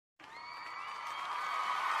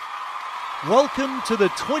Welcome to the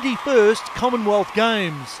 21st Commonwealth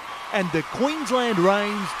Games, and the Queensland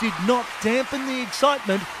Rains did not dampen the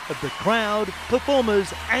excitement of the crowd,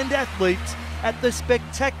 performers and athletes at the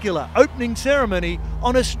spectacular opening ceremony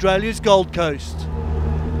on Australia's Gold Coast.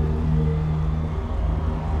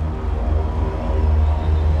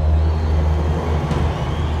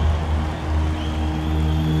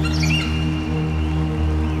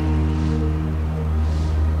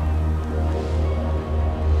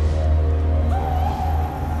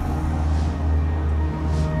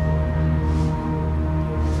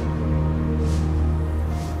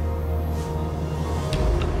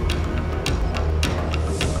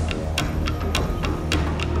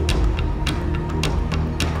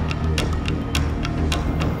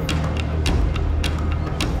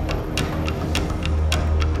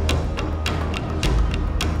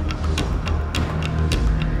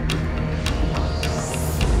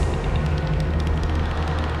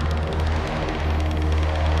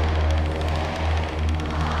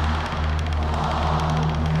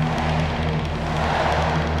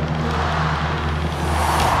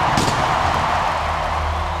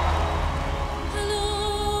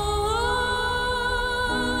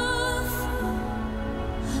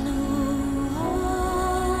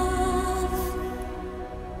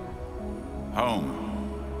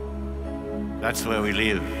 Home. That's where we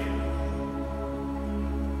live.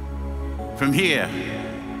 From here,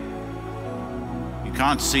 you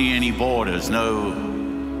can't see any borders, no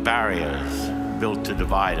barriers built to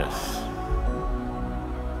divide us.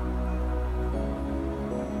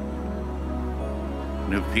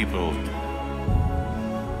 No people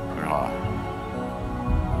or are.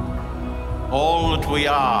 All that we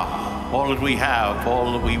are, all that we have,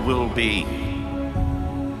 all that we will be,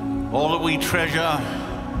 all that we treasure,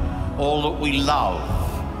 all that we love,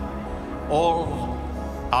 all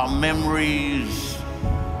our memories,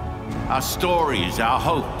 our stories, our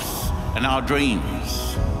hopes, and our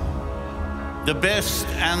dreams. The best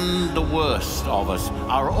and the worst of us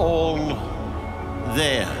are all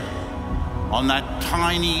there on that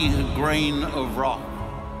tiny grain of rock.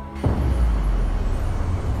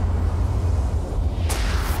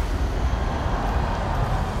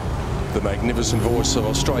 The magnificent voice of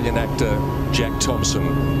Australian actor Jack Thompson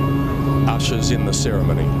ushers in the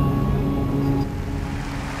ceremony. No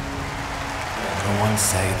one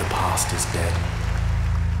say the past is dead.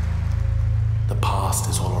 The past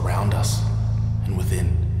is all around us and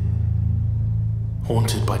within.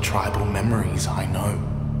 Haunted by tribal memories, I know.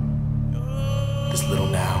 This little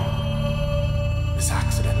now, this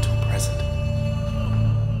accidental present,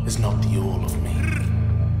 is not the all of me,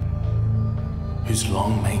 whose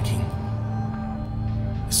long making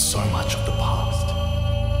is so much of the past.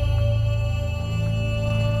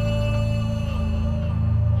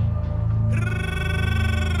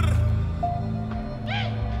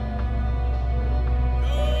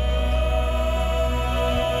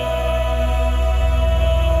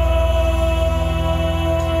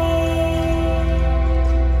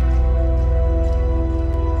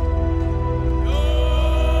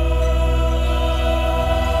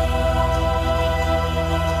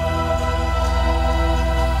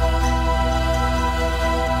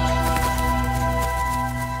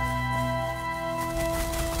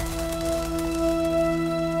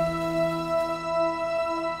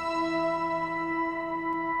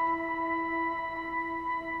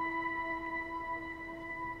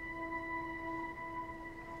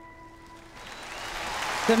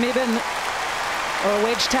 The Mibbon, or a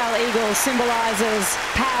wedge-tail eagle, symbolises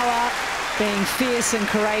power, being fierce and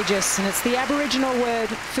courageous, and it's the Aboriginal word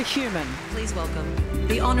for human. Please welcome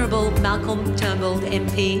the Honourable Malcolm Turnbull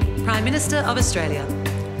MP, Prime Minister of Australia,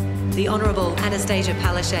 the Honourable Anastasia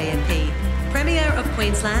Palaszczuk MP, Premier of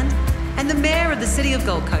Queensland, and the Mayor of the City of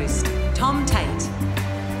Gold Coast, Tom Tate.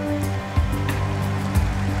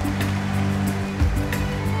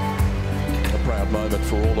 Proud moment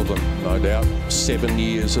for all of them, no doubt. 7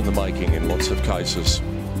 years in the making in lots of cases.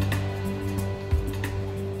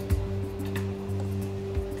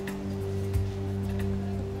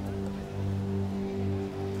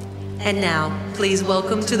 And now, please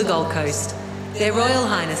welcome to the Gold Coast, their Royal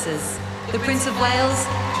Highnesses, the Prince of Wales,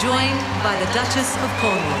 joined by the Duchess of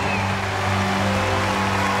Cornwall.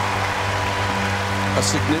 A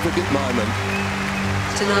significant moment.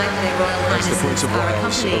 Tonight, their Royal Highnesses are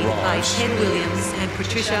accompanied by arrives. Ted Williams and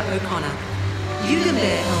Patricia O'Connor,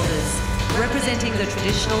 Yugonbear elders representing the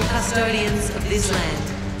traditional custodians of this land,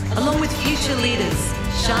 along with future leaders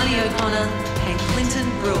Shani O'Connor and Clinton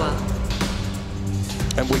Brewer.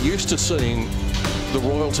 And we're used to seeing the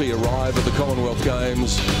royalty arrive at the Commonwealth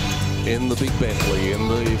Games in the big Bentley, in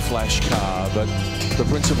the flash car, but the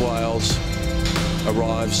Prince of Wales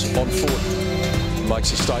arrives on foot,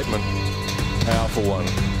 makes a statement, powerful one.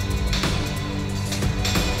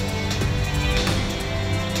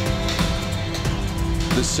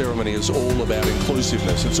 This ceremony is all about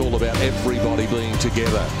inclusiveness. It's all about everybody being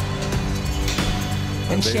together.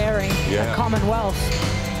 And sharing a Commonwealth.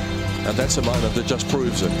 And that's a moment that just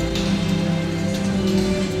proves it.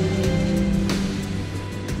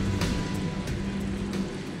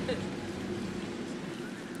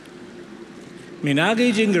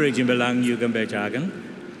 Minagi Jingari Jimbalang Yugambeh Jagan.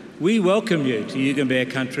 We welcome you to Yugambeh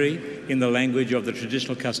country in the language of the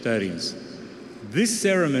traditional custodians. This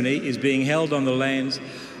ceremony is being held on the lands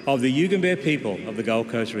of the Yugambeh people of the Gold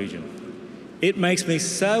Coast region. It makes me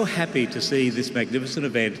so happy to see this magnificent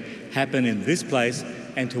event happen in this place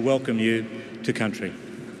and to welcome you to country.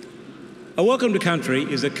 A welcome to country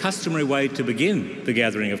is a customary way to begin the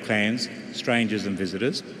gathering of clans, strangers and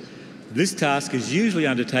visitors. This task is usually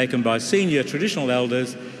undertaken by senior traditional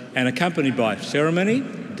elders and accompanied by ceremony,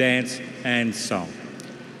 dance and song.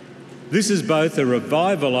 This is both a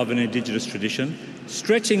revival of an Indigenous tradition,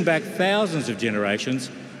 stretching back thousands of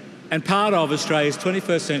generations, and part of Australia's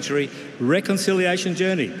 21st century reconciliation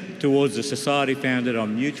journey towards a society founded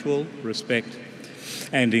on mutual respect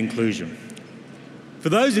and inclusion. For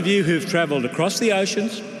those of you who've travelled across the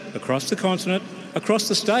oceans, across the continent, across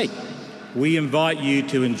the state, we invite you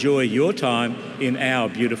to enjoy your time in our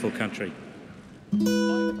beautiful country.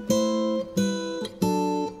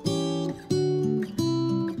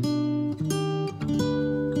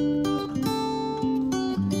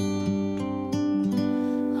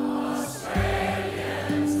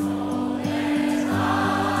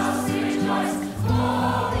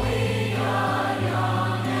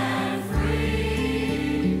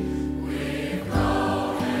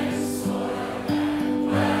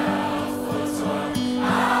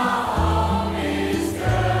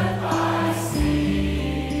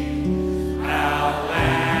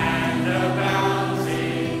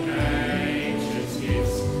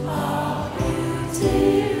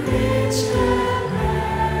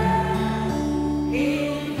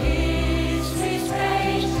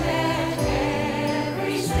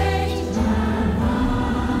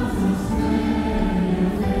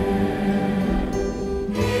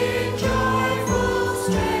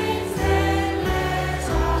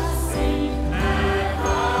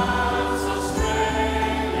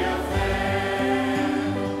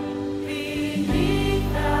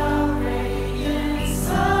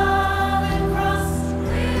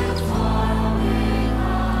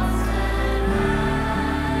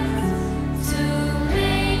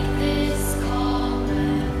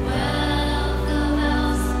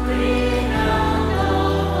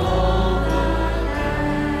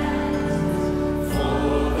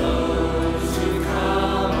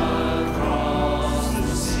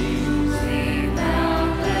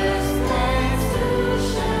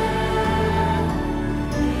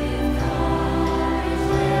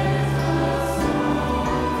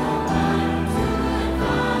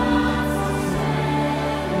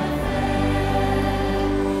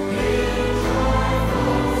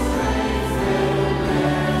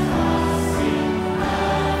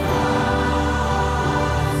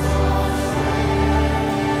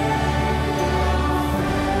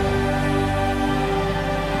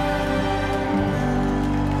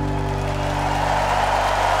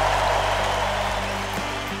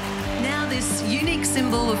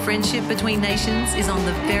 Friendship between nations is on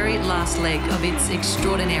the very last leg of its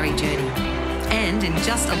extraordinary journey. And in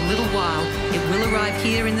just a little while, it will arrive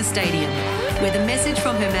here in the stadium, where the message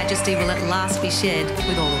from Her Majesty will at last be shared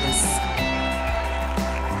with all of us.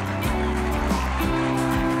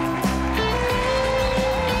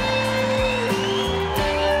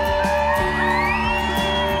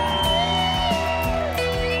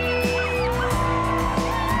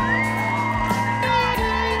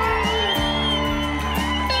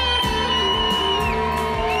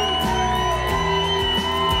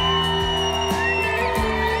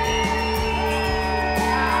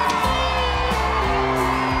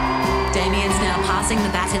 The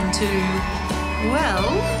baton to, well,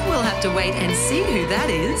 we'll have to wait and see who that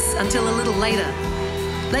is until a little later.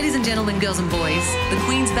 Ladies and gentlemen, girls and boys, the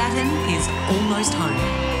Queen's baton is almost home.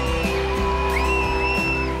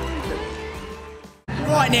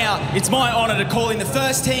 Right now, it's my honour to call in the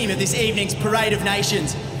first team of this evening's Parade of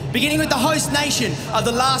Nations. Beginning with the host nation of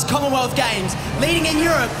the last Commonwealth Games, leading in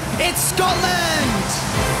Europe, it's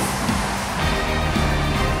Scotland!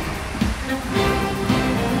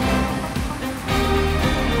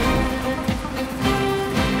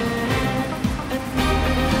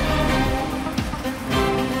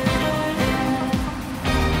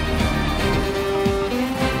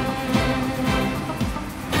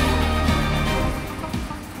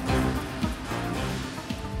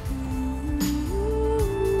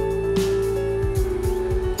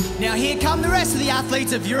 welcome the rest of the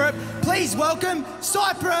athletes of Europe. Please welcome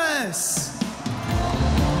Cyprus.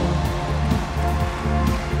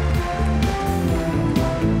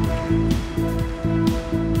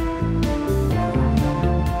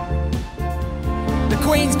 The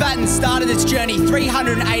Queen's Baton started its journey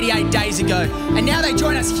 388 days ago, and now they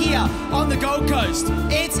join us here on the Gold Coast.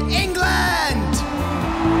 It's England!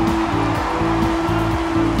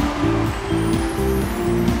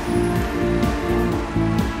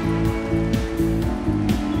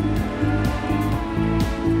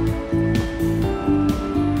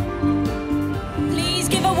 Please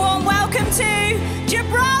give a warm welcome to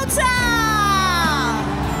Gibraltar!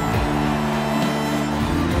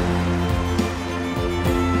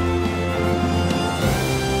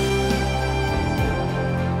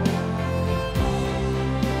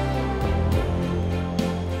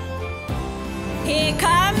 Here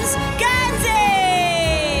comes Guernsey!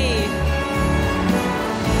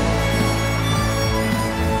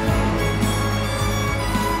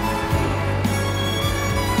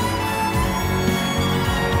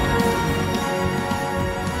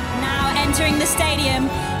 Now entering the stadium,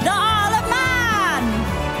 the Isle of Man!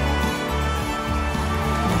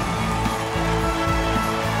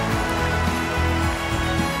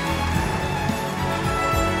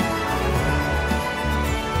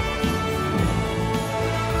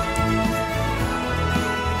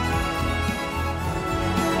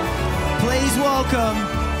 Please welcome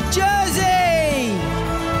Jersey!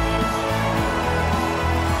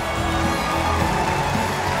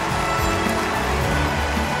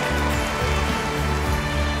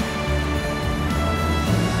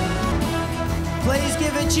 Please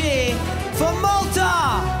give a cheer for Malta!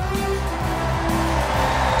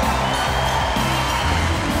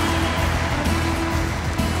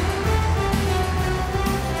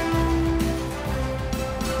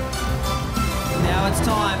 Now it's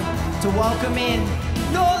time to welcome in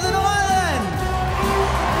Northern Ireland!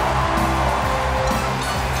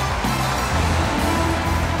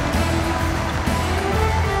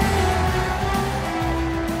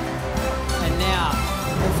 And now,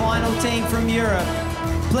 the final team from Europe.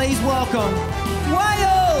 Please welcome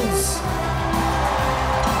Wales!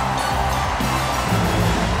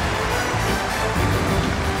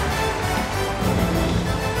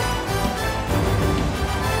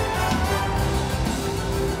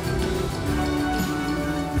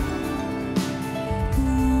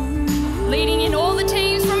 Leading in all the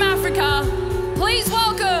teams from Africa, please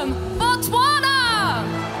welcome Botswana!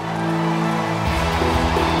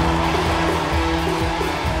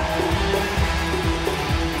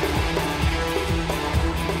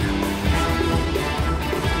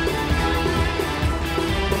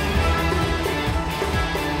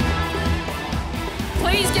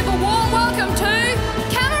 Please give a warm welcome to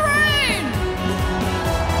Cameroon!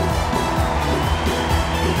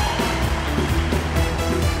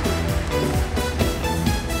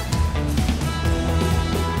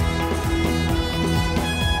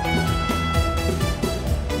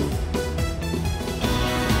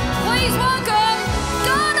 Please welcome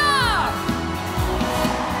Ghana!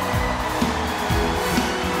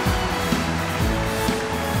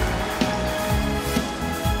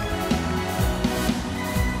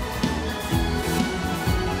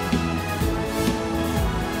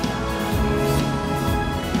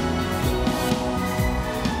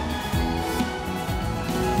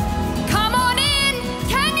 Come on in,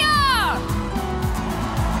 Kenya!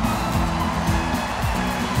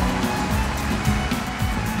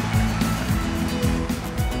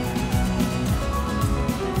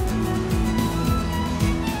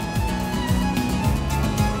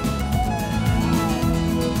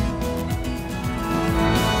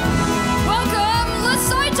 Welcome,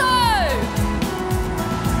 Lesotho!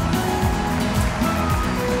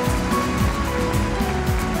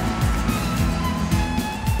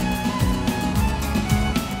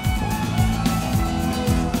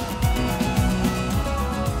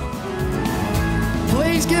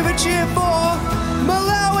 Please give a cheer for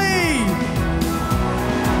Malawi!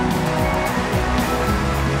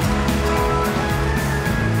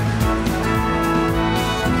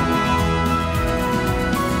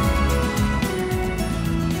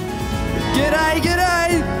 G'day,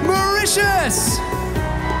 g'day, Mauritius!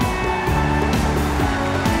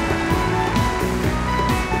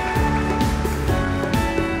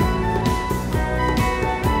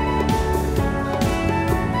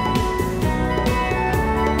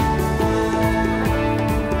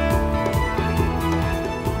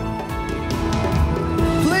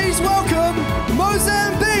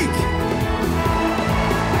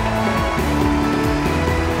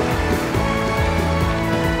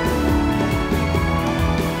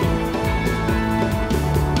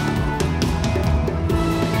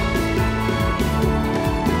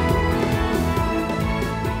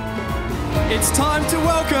 it's time to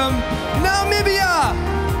welcome Namibia!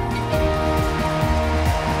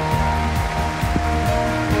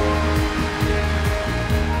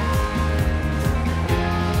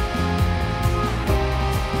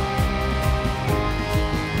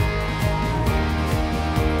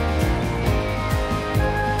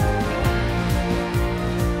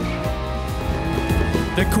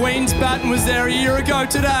 The Queen's baton was there a year ago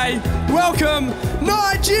today. Welcome,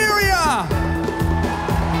 Nigeria!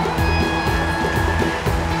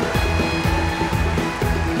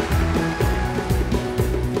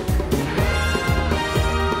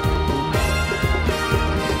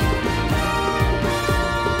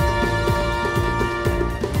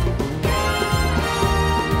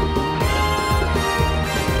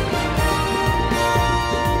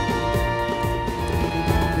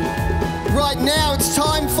 Right now it's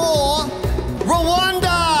time for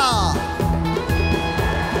Rwanda!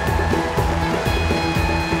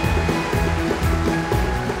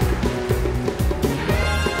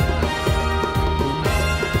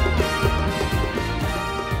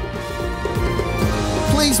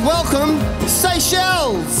 Please welcome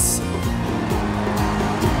Seychelles!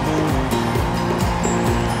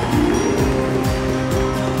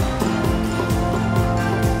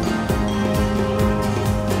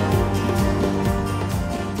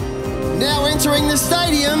 Now entering the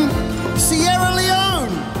stadium, Sierra Leone.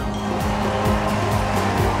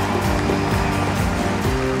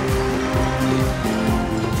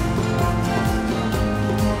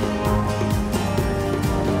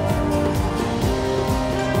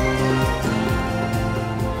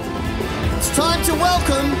 It's time to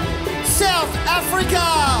welcome South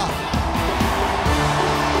Africa.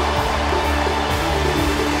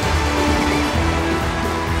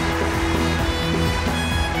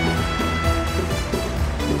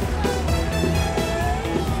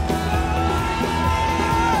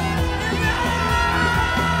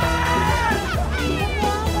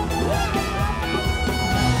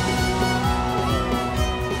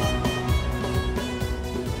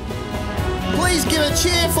 Please give a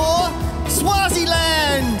cheer for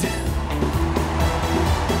Swaziland!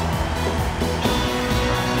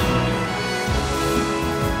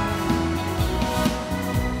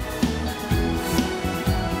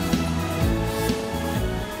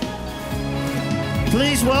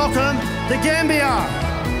 Please welcome the Gambia!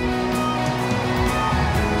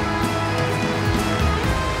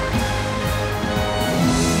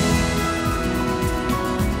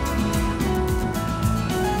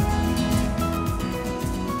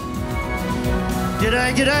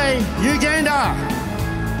 G'day, g'day, Uganda!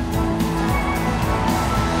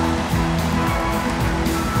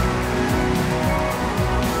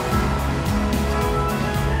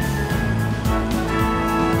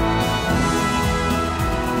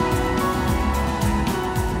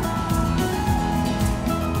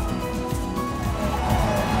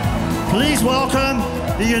 Please welcome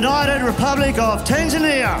the United Republic of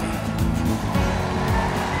Tanzania.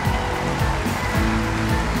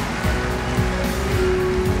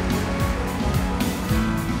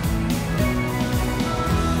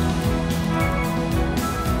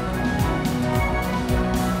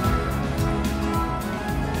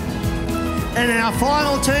 And our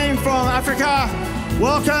final team from Africa,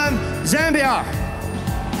 welcome Zambia.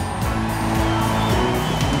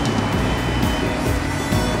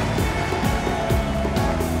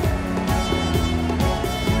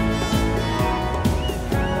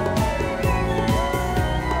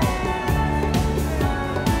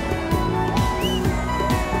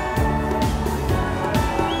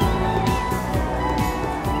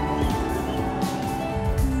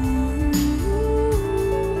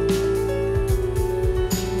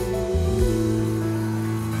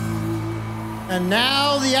 And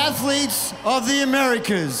now the athletes of the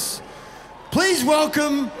Americas. Please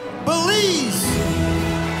welcome Belize.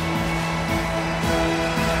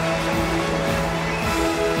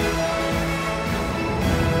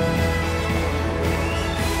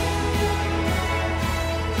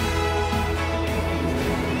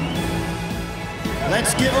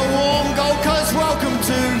 Let's give a warm Gold Coast welcome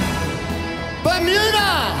to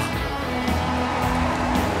Bermuda.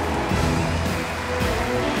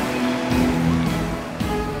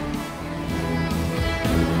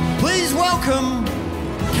 Please welcome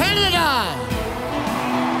Canada.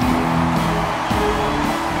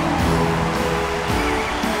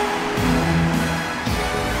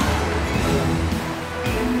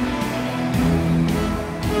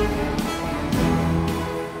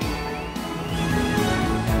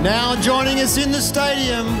 Now joining us in the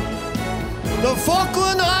stadium, the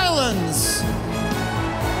Falkland Islands.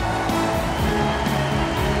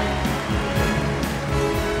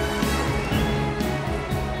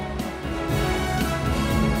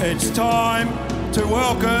 It's time to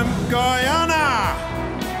welcome Guyana.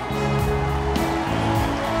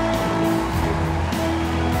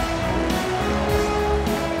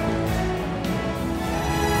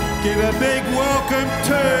 Give a big welcome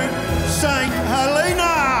to St.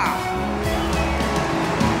 Helena.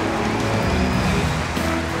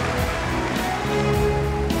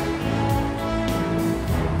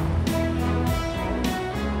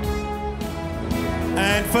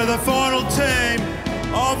 And for the final team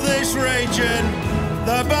of this region,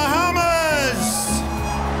 the Bahamas.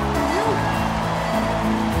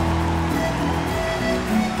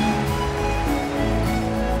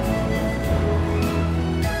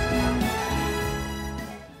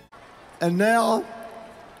 And now,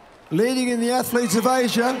 leading in the athletes of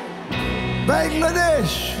Asia,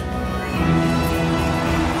 Bangladesh.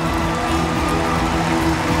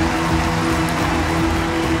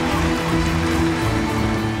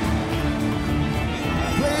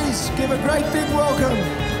 Please give a great big welcome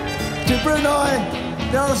to Brunei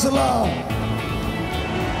Darussalam.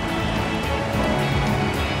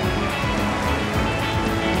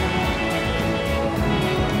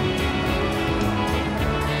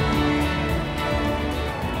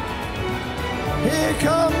 Here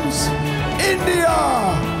comes India.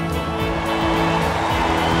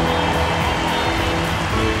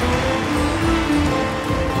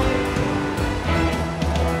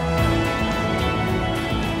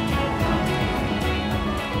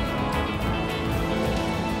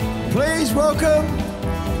 Please welcome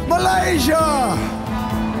Malaysia.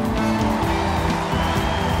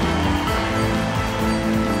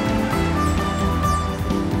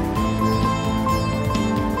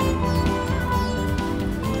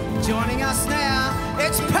 Joining us now,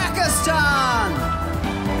 it's Pakistan.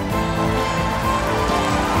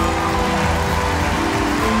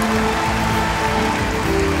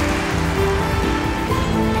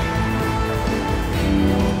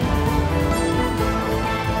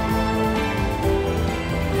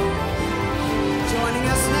 Joining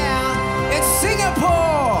us now, it's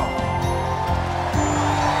Singapore.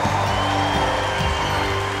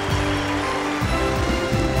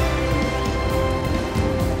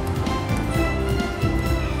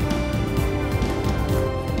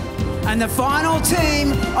 And the final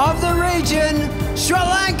team of the region, Sri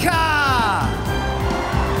Lanka.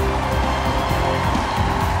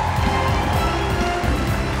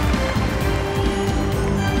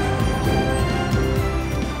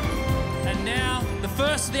 And now, the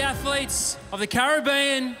first of the athletes of the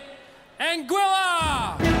Caribbean,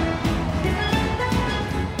 Anguilla.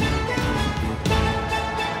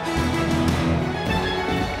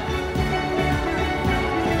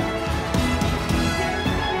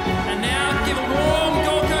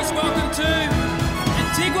 To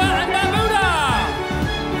Antigua and Barbuda.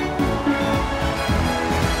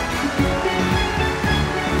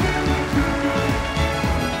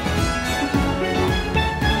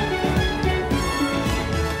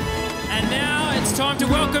 And now it's time to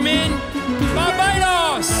welcome in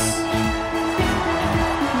Barbados.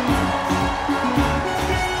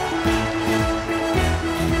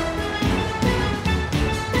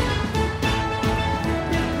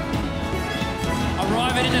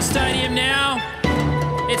 In the stadium now,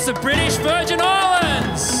 it's the British Virgin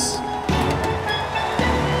Islands.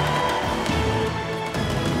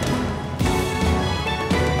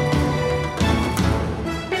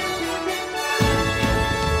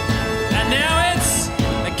 And now it's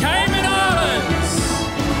the Cayman Islands.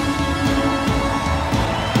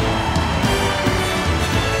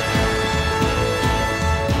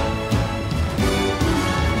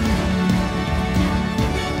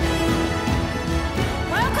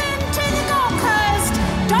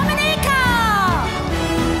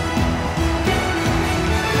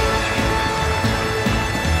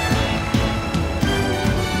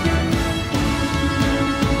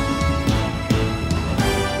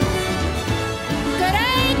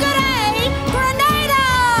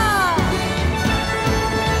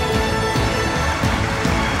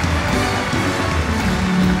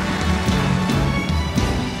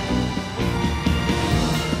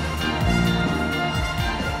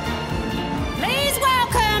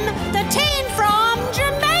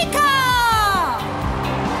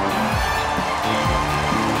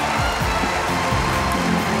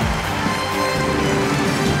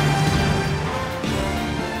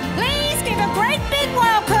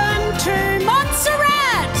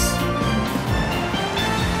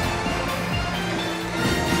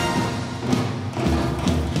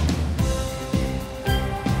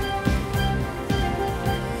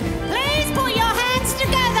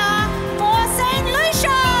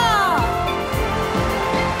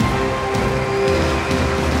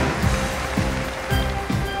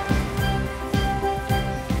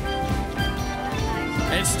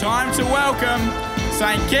 It's time to welcome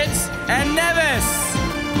St Kitts and Nevis.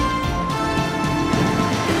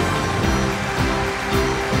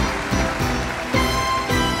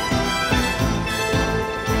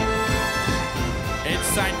 It's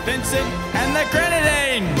St Vincent and the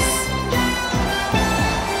Grenadines.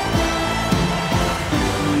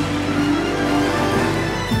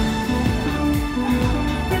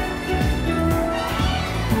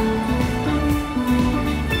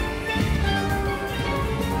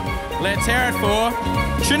 Let's hear it for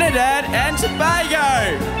Trinidad and Tobago.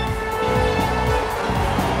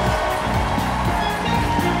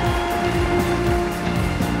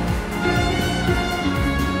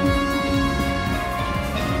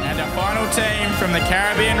 And a final team from the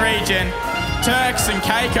Caribbean region, Turks and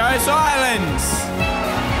Caicos Islands.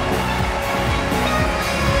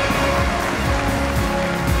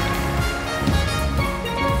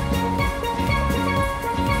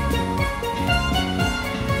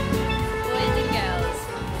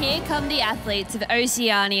 Here come the athletes of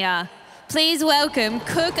Oceania. Please welcome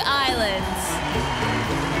Cook Islands.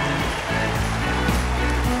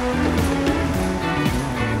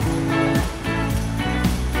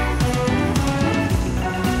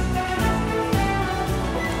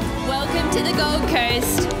 Welcome to the Gold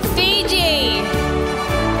Coast, Fiji.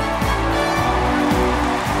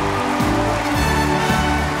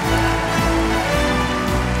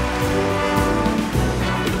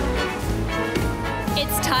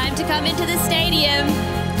 Time to come into the stadium,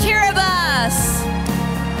 Kiribati.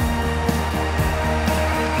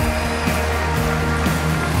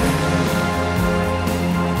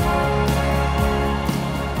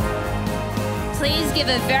 Please give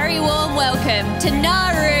a very warm welcome to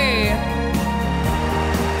Nauru.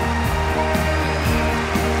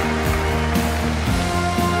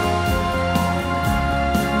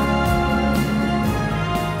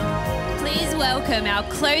 Welcome our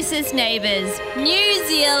closest neighbours, New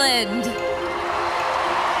Zealand.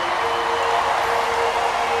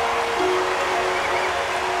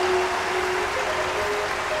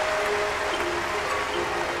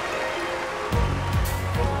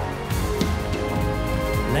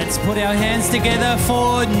 Let's put our hands together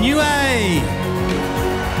for Niue.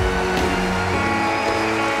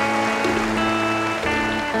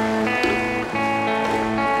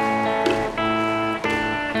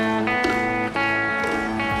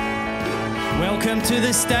 Welcome to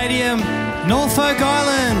the stadium, Norfolk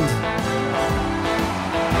Island.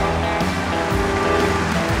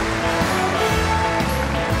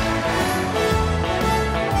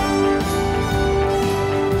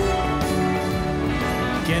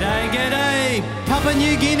 G'day, g'day, Papua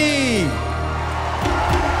New Guinea.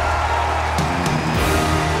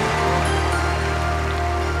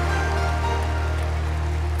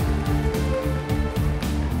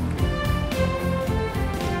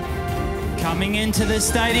 Coming into the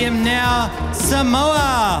stadium now,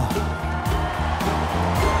 Samoa.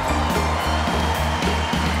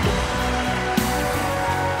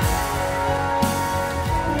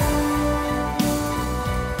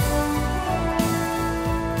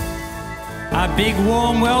 A big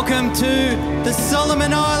warm welcome to the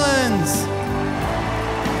Solomon Islands.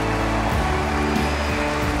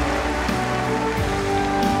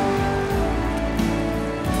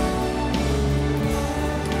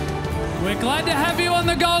 We're glad to have you on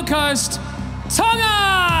the Gold Coast,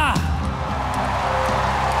 Tonga!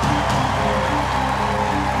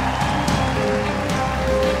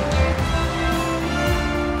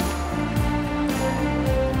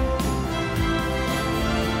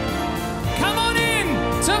 Come on in,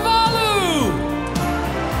 Tuvalu!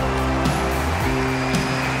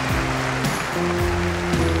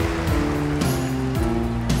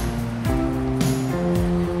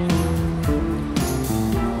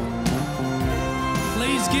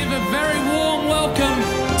 Please give a very warm welcome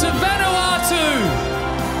to Vanuatu.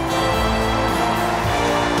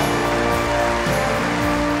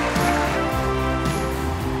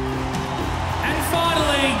 And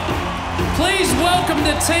finally, please welcome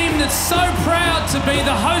the team that's so proud to be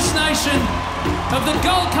the host nation of the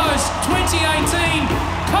Gold Coast 2018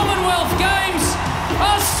 Commonwealth Games,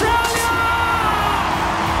 Australia!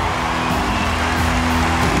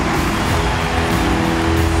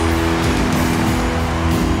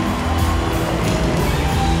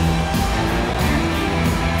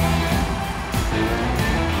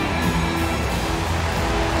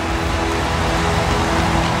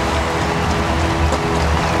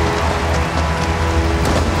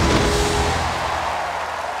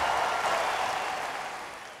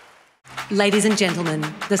 Ladies and gentlemen,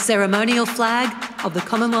 the ceremonial flag of the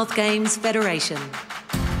Commonwealth Games Federation.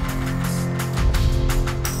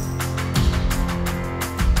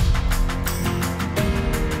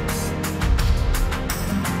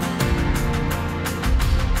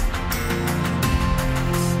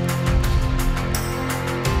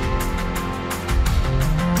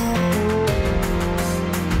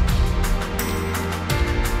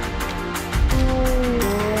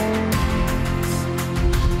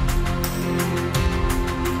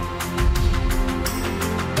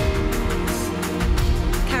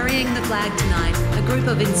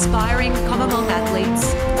 group of inspiring Commonwealth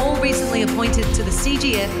athletes, all recently appointed to the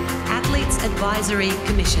CGF Athletes Advisory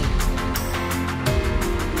Commission.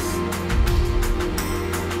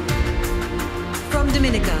 From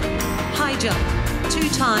Dominica, high jump,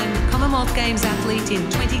 two-time Commonwealth Games athlete in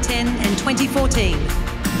 2010 and 2014,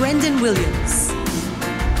 Brendan Williams.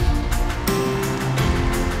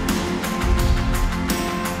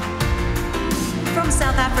 From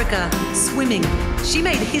South Africa, swimming. She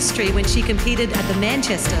made history when she competed at the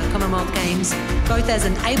Manchester Commonwealth Games, both as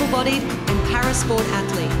an able-bodied and parasport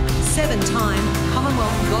athlete. 7-time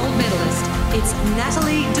Commonwealth gold medalist, it's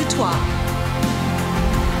Natalie Dutoit.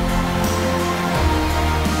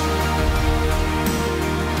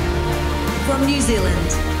 From New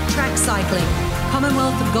Zealand, track cycling,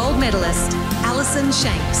 Commonwealth gold medalist, Alison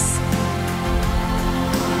Shanks.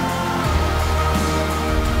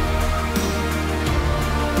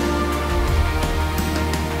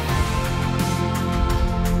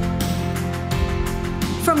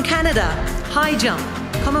 From Canada, high jump,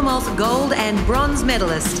 Commonwealth gold and bronze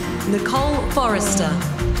medalist, Nicole Forrester.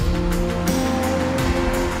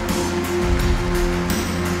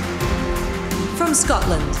 From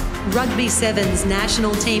Scotland, Rugby Sevens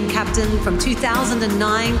national team captain from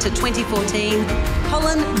 2009 to 2014,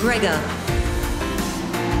 Colin Gregor.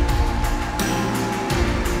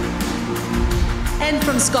 And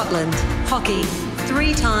from Scotland, hockey,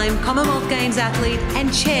 3-time Commonwealth Games athlete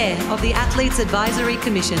and chair of the Athletes Advisory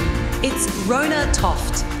Commission, it's Rona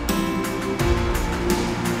Toft.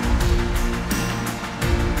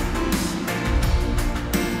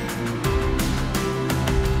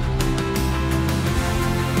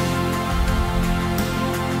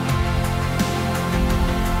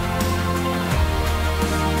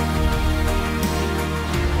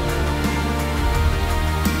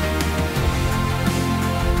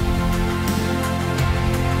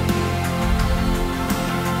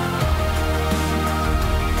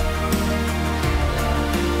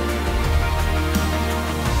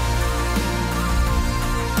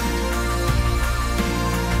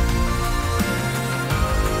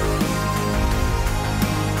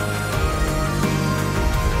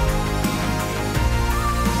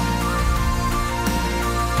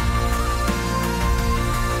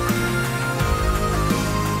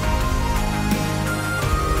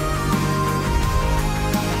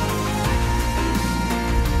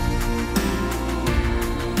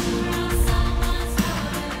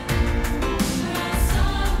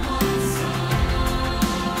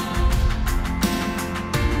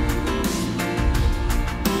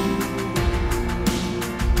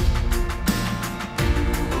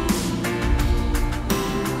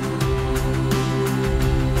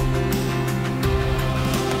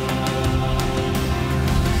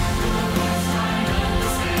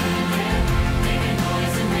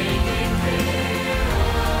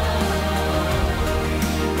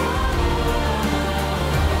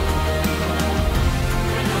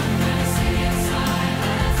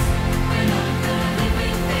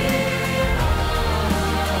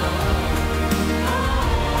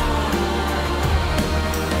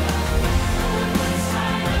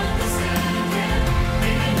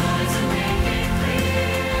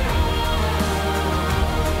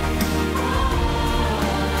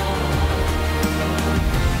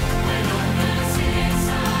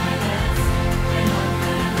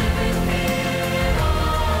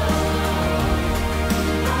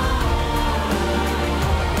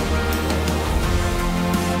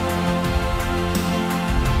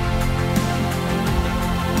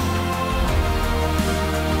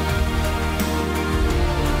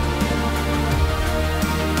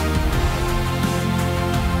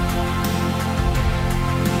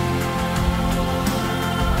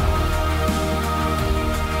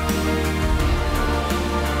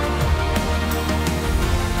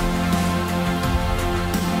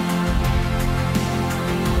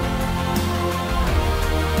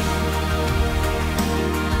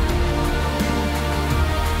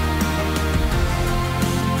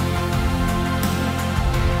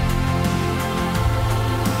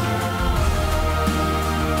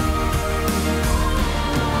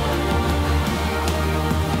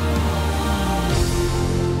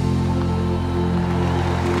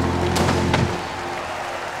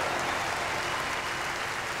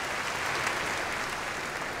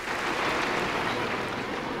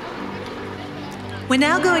 We're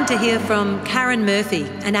now going to hear from Karen Murphy,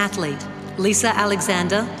 an athlete, Lisa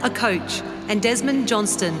Alexander, a coach, and Desmond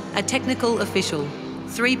Johnston, a technical official.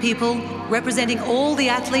 3 people representing all the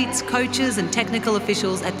athletes, coaches and technical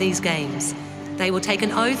officials at these games. They will take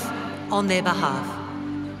an oath on their behalf.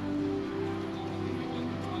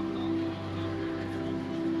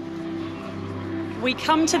 We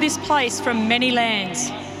come to this place from many lands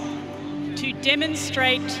to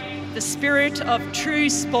demonstrate the spirit of true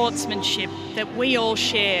sportsmanship that we all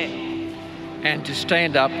share. And to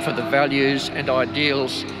stand up for the values and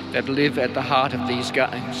ideals that live at the heart of these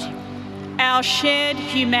games. Our shared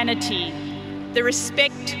humanity, the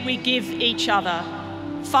respect we give each other,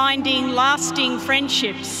 finding lasting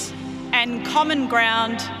friendships and common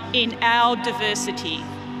ground in our diversity.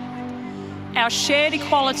 Our shared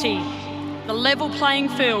equality, the level playing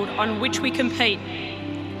field on which we compete,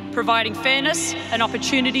 providing fairness and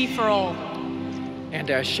opportunity for all. And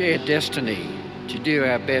our shared destiny to do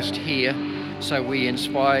our best here so we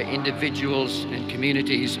inspire individuals and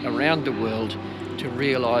communities around the world to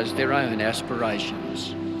realise their own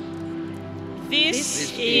aspirations.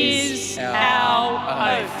 This is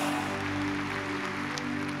our oath.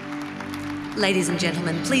 Ladies and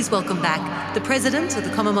gentlemen, please welcome back the President of the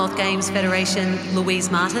Commonwealth Games Federation,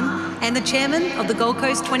 Louise Martin, and the Chairman of the Gold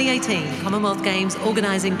Coast 2018 Commonwealth Games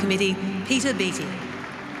Organising Committee, Peter Beattie.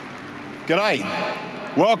 G'day.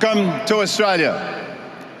 Welcome to Australia.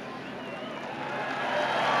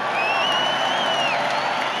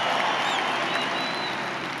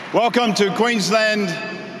 Welcome to Queensland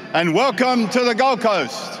and welcome to the Gold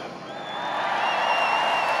Coast.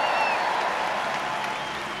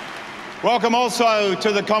 Welcome also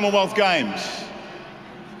to the Commonwealth Games.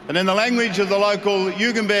 And in the language of the local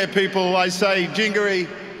Yugambeh people, I say Jingeri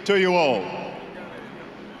to you all.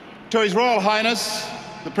 To His Royal Highness,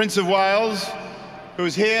 the Prince of Wales, who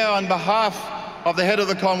is here on behalf of the head of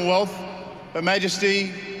the Commonwealth, Her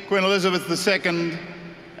Majesty Queen Elizabeth II,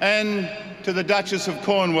 and to the Duchess of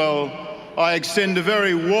Cornwall, I extend a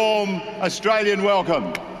very warm Australian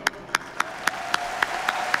welcome.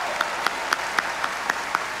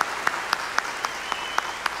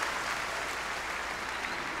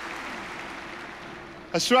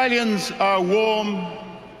 Australians are warm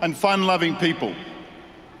and fun-loving people.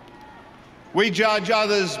 We judge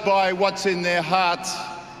others by what's in their hearts,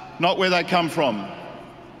 not where they come from,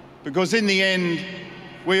 because in the end,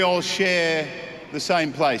 we all share the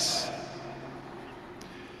same place.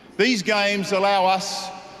 These games allow us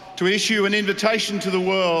to issue an invitation to the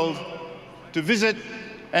world to visit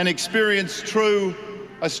and experience true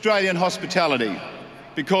Australian hospitality,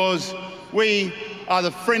 because we are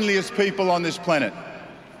the friendliest people on this planet.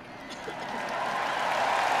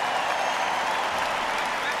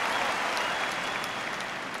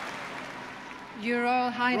 Your Royal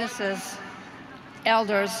Highnesses,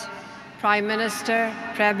 Elders, Prime Minister,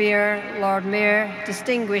 Premier, Lord Mayor,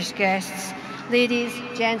 distinguished guests, ladies,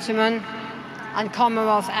 gentlemen, and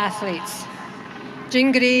Commonwealth athletes.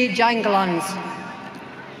 Jingeri Jangalans.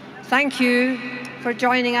 Thank you for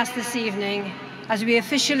joining us this evening as we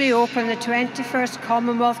officially open the 21st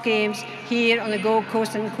Commonwealth Games here on the Gold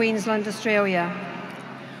Coast in Queensland, Australia.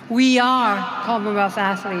 We are Commonwealth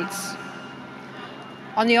athletes.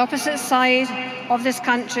 On the opposite side of this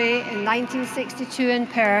country in 1962 in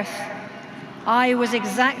Perth, I was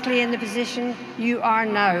exactly in the position you are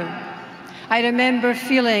now. I remember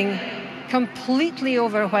feeling completely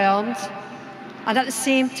overwhelmed and at the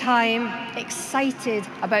same time excited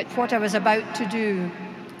about what I was about to do.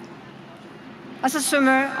 As a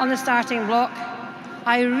swimmer on the starting block,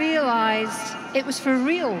 I realised it was for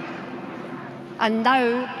real, and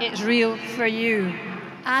now it's real for you.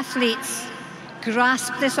 Athletes,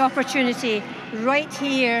 grasp this opportunity right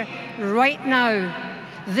here, right now.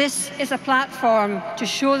 This is a platform to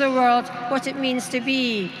show the world what it means to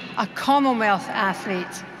be a Commonwealth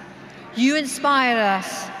athlete. You inspire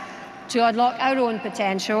us to unlock our own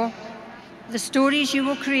potential. The stories you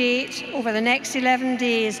will create over the next 11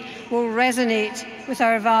 days will resonate with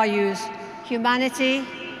our values: humanity,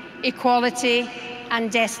 equality, and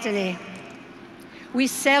destiny. We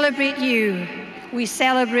celebrate you. We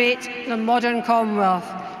celebrate the modern Commonwealth.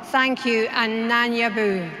 Thank you, and Nanya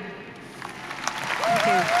Bu. Thank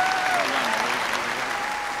you.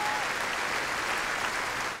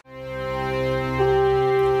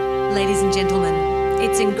 Ladies and gentlemen,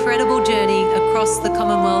 its incredible journey across the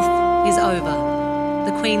Commonwealth is over.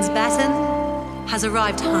 The Queen's baton has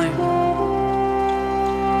arrived home.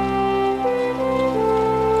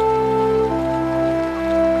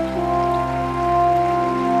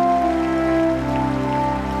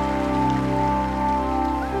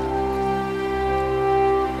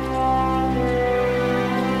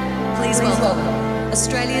 Please welcome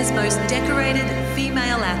Australia's most decorated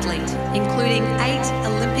female athlete, including 8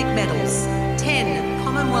 Olympic medals, 10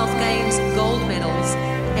 Commonwealth Games gold medals,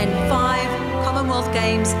 and 5 Commonwealth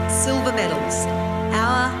Games silver medals,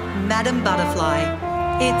 our Madam Butterfly.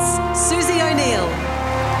 It's Susie O'Neill.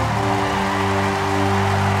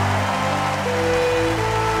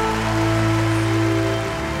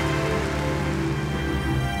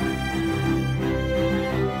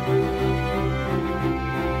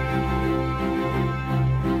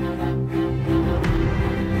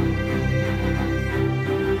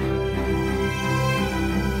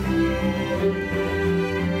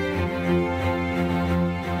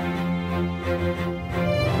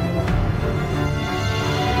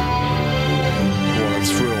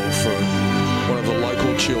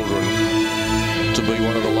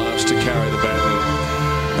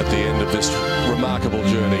 of this remarkable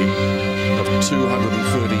journey of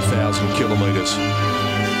 230,000 kilometres.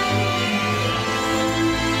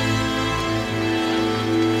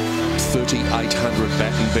 .3,800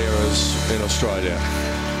 baton bearers in Australia.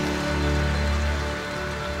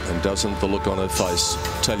 And doesn't the look on her face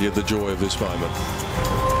tell you the joy of this moment?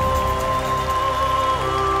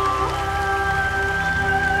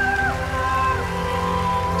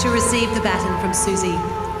 To receive the baton from Susie,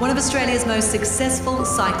 one of Australia's most successful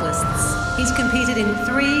cyclists. He's competed in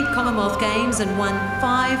 3 Commonwealth Games and won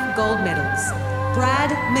 5 gold medals. Brad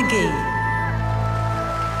McGee.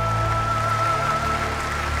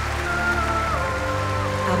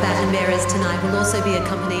 Our baton bearers tonight will also be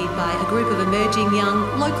accompanied by a group of emerging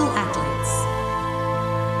young local athletes.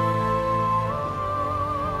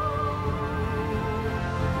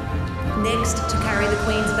 Next to carry the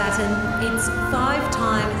Queen's baton, it's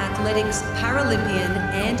 5-time athletics Paralympian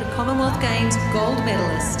and Commonwealth Games gold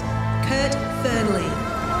medalist, Kurt Fernley.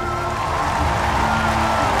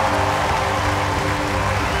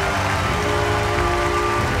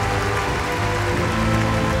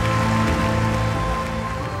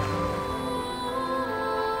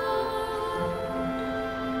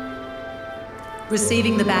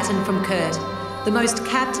 Receiving the baton from Kurt, the most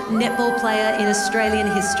capped netball player in Australian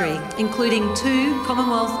history, including 2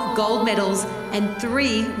 Commonwealth gold medals and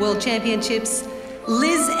 3 World Championships,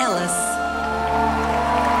 Liz Ellis.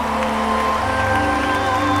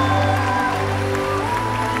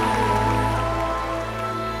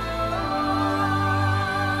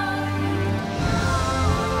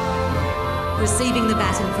 Receiving the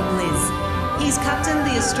baton from Liz. He's captained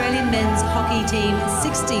the Australian men's hockey team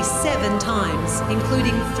 67 times,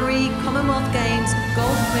 including 3 Commonwealth Games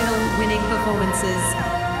gold medal winning performances.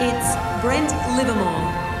 It's Brent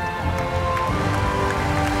Livermore.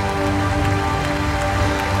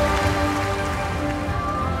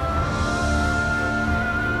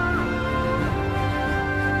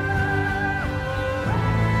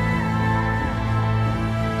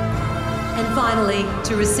 And finally,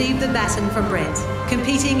 to receive the baton from Brent,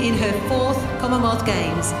 competing in her 4th Commonwealth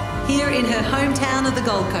Games, here in her hometown of the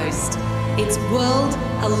Gold Coast. It's World,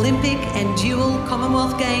 Olympic and dual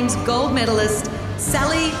Commonwealth Games gold medalist,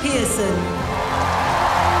 Sally Pearson.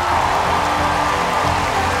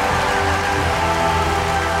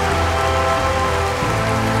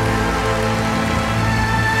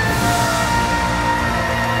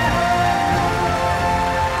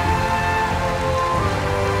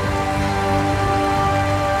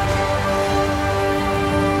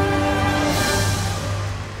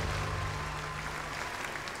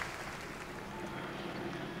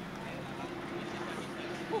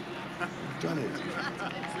 Done it.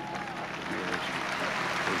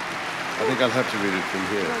 I think I'll have to read it from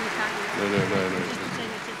here. No.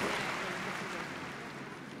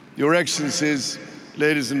 Your Excellencies,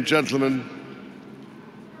 ladies and gentlemen,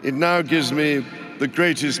 it now gives me the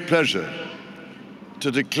greatest pleasure to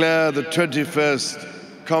declare the 21st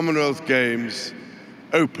Commonwealth Games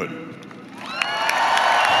open.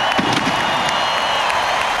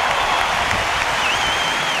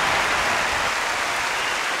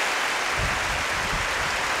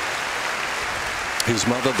 His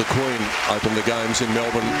mother, the Queen, opened the Games in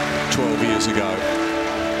Melbourne 12 years ago.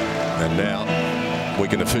 And now we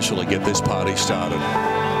can officially get this party started.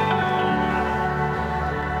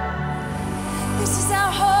 This is our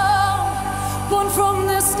home, born from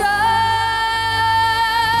the start.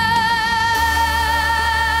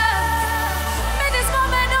 May this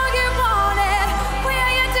moment know you want it. We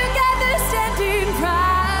are here together, standing proud.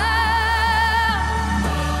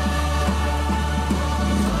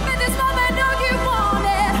 May this moment know you want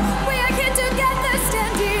it. We are here together,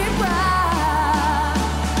 standing proud.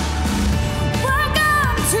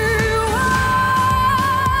 Welcome to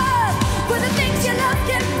us, where the things you love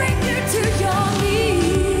can bring you to your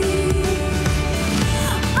knees.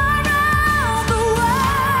 Our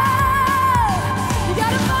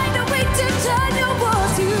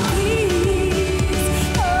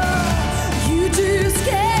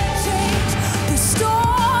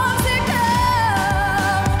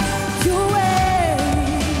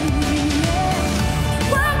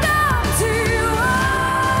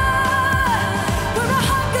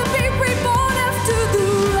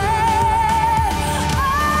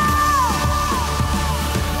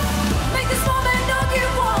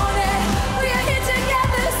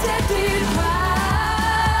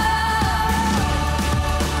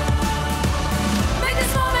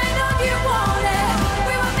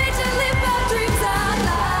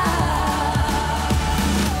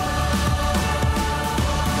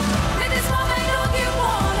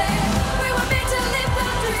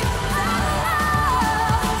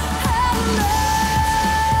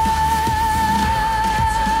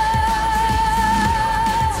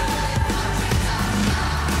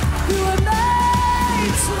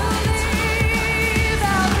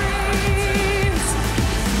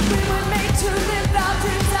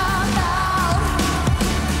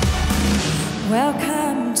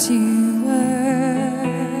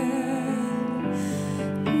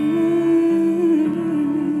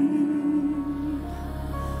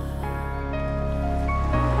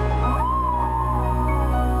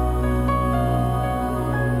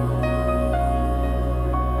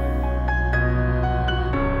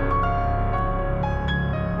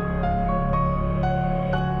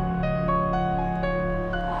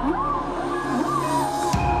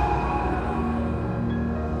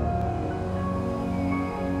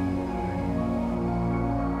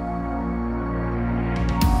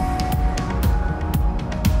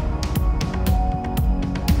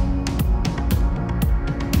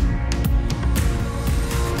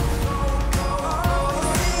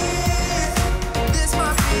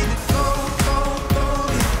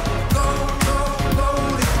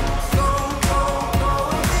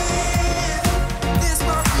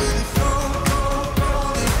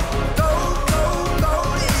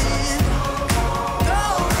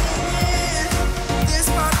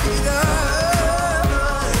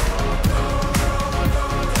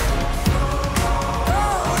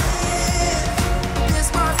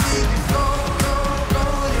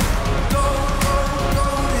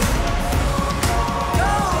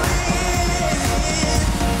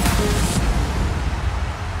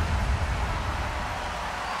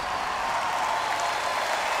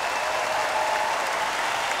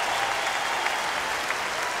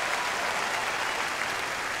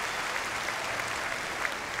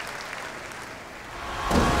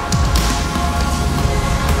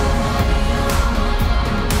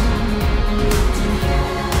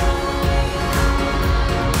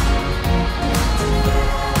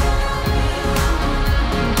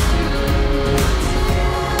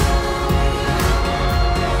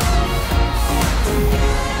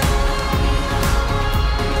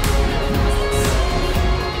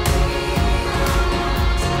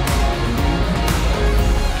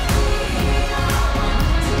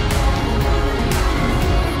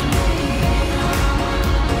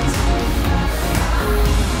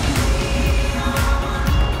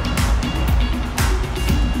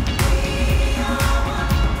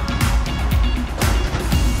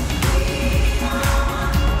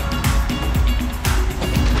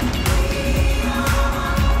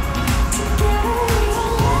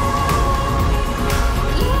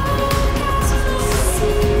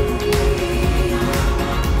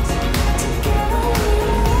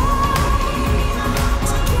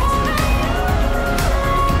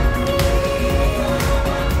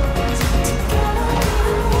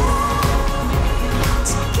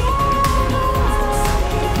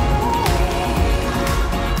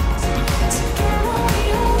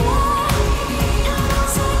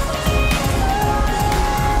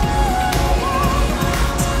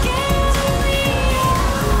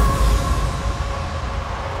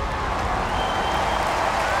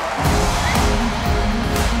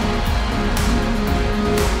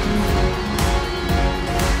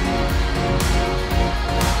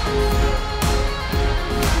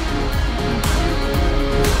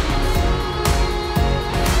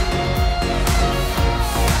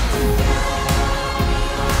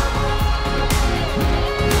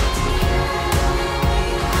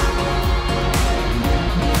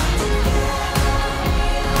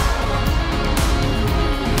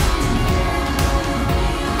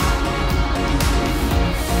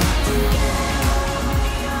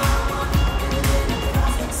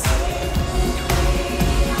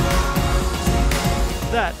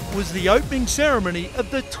was the opening ceremony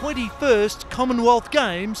of the 21st Commonwealth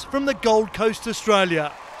Games from the Gold Coast,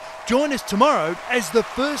 Australia. Join us tomorrow as the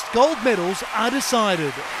first gold medals are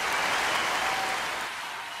decided.